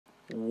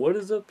What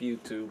is up,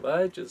 YouTube?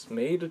 I just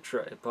made a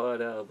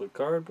tripod out of a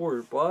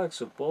cardboard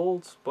box of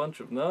bolts, bunch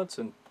of nuts,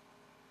 and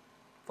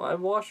 5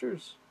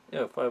 washers?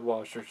 Yeah, 5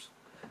 washers.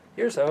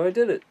 Here's how I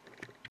did it.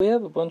 We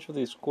have a bunch of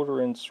these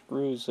 1/4"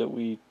 screws that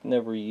we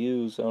never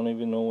use. I don't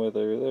even know why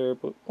they're there,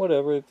 but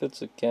whatever, it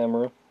fits a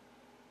camera.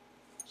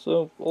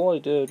 So all I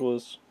did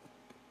was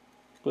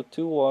put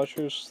 2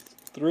 washers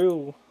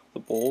through the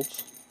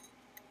bolts,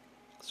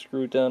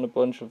 screw down a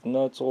bunch of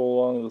nuts all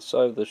along the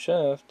side of the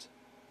shaft,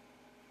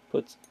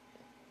 put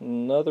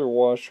another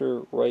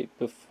washer right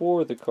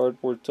before the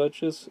cardboard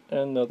touches,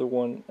 and another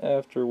one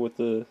after with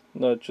the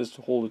nut just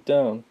to hold it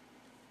down.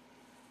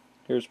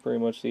 Here's pretty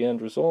much the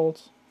end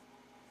result.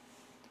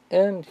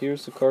 And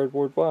here's the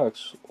cardboard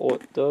box. All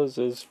it does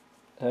is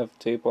have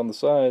tape on the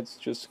sides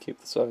just to keep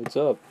the sides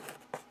up.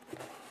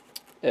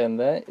 And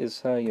that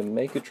is how you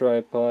make a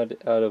tripod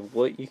out of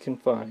what you can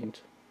find.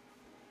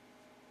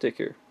 Take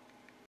care.